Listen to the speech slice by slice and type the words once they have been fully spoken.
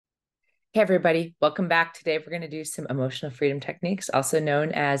Hey, everybody, welcome back. Today, we're going to do some emotional freedom techniques, also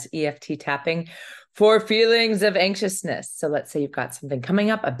known as EFT tapping for feelings of anxiousness. So let's say you've got something coming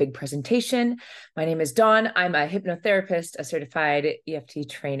up, a big presentation. My name is Dawn. I'm a hypnotherapist, a certified EFT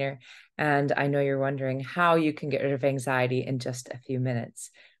trainer, and I know you're wondering how you can get rid of anxiety in just a few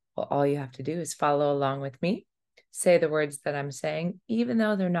minutes. Well, all you have to do is follow along with me, say the words that I'm saying, even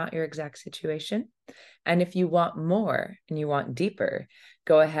though they're not your exact situation. And if you want more and you want deeper,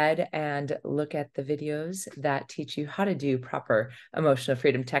 go ahead and look at the videos that teach you how to do proper emotional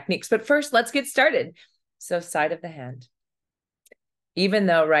freedom techniques. But first, let's get started. So, side of the hand. Even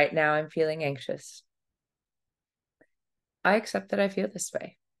though right now I'm feeling anxious, I accept that I feel this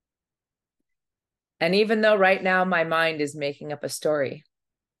way. And even though right now my mind is making up a story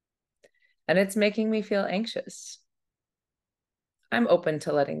and it's making me feel anxious, I'm open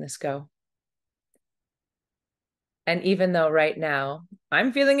to letting this go. And even though right now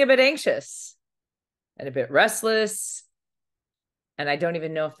I'm feeling a bit anxious and a bit restless, and I don't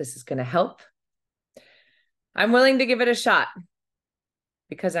even know if this is going to help, I'm willing to give it a shot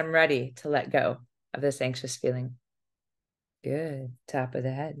because I'm ready to let go of this anxious feeling. Good. Top of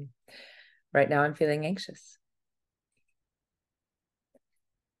the head. Right now, I'm feeling anxious.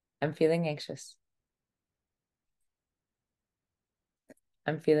 I'm feeling anxious.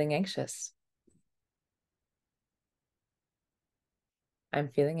 I'm feeling anxious. I'm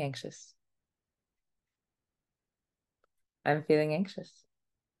feeling anxious. I'm feeling anxious.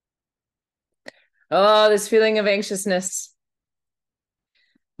 Oh, this feeling of anxiousness.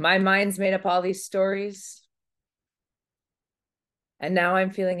 My mind's made up all these stories, and now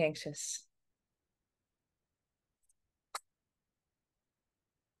I'm feeling anxious.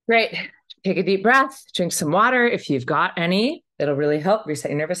 Great. Take a deep breath, drink some water if you've got any. It'll really help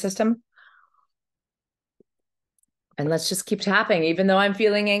reset your nervous system. And let's just keep tapping, even though I'm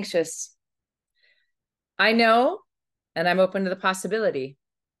feeling anxious. I know, and I'm open to the possibility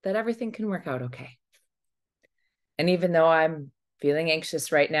that everything can work out okay. And even though I'm feeling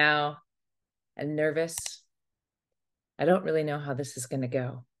anxious right now and nervous, I don't really know how this is going to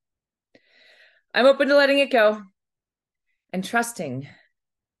go. I'm open to letting it go and trusting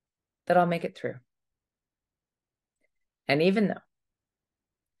that I'll make it through. And even though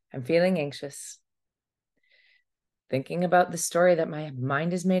I'm feeling anxious, thinking about the story that my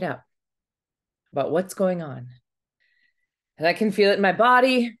mind has made up about what's going on, and I can feel it in my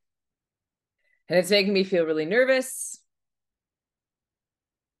body, and it's making me feel really nervous,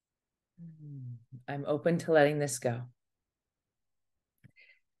 I'm open to letting this go.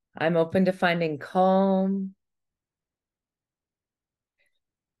 I'm open to finding calm.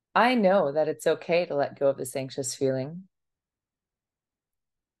 I know that it's okay to let go of this anxious feeling.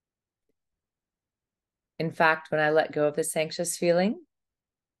 In fact, when I let go of this anxious feeling,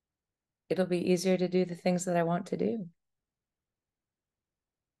 it'll be easier to do the things that I want to do.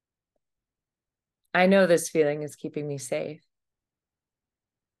 I know this feeling is keeping me safe,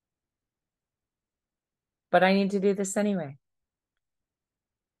 but I need to do this anyway.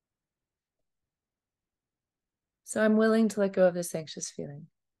 So I'm willing to let go of this anxious feeling.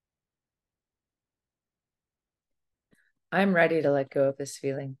 I'm ready to let go of this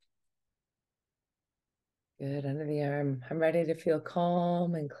feeling. Good, under the arm. I'm ready to feel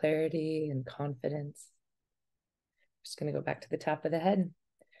calm and clarity and confidence. Just going to go back to the top of the head.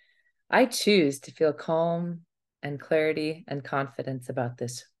 I choose to feel calm and clarity and confidence about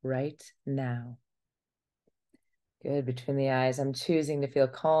this right now. Good, between the eyes. I'm choosing to feel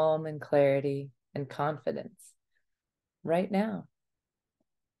calm and clarity and confidence right now.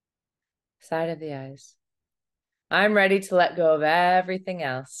 Side of the eyes. I'm ready to let go of everything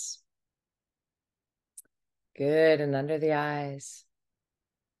else. Good, and under the eyes.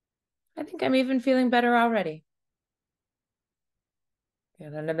 I think I'm even feeling better already.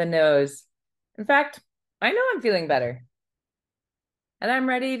 Good, under the nose. In fact, I know I'm feeling better. And I'm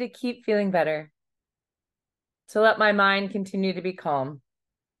ready to keep feeling better. To let my mind continue to be calm.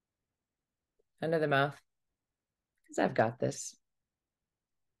 Under the mouth. Because I've got this.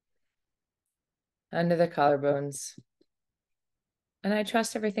 Under the collarbones. And I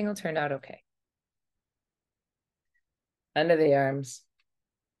trust everything will turn out okay. Under the arms.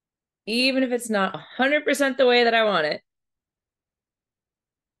 Even if it's not 100% the way that I want it.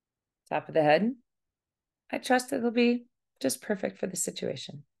 Top of the head. I trust it'll be just perfect for the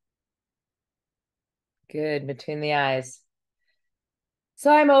situation. Good, between the eyes.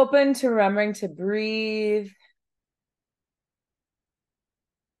 So I'm open to remembering to breathe.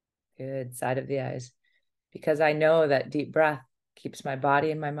 Good, side of the eyes. Because I know that deep breath keeps my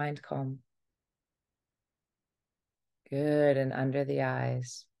body and my mind calm. Good, and under the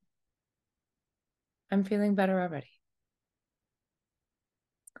eyes. I'm feeling better already.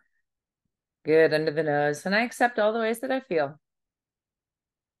 Good, under the nose. And I accept all the ways that I feel.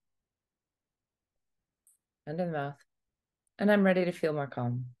 Under the mouth. And I'm ready to feel more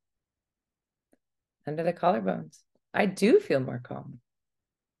calm. Under the collarbones. I do feel more calm.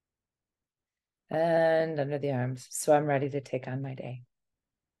 And under the arms. So I'm ready to take on my day.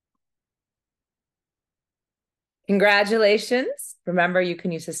 Congratulations. Remember, you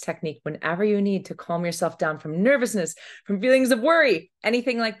can use this technique whenever you need to calm yourself down from nervousness, from feelings of worry,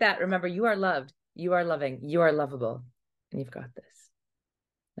 anything like that. Remember, you are loved, you are loving, you are lovable, and you've got this.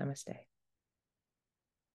 Namaste.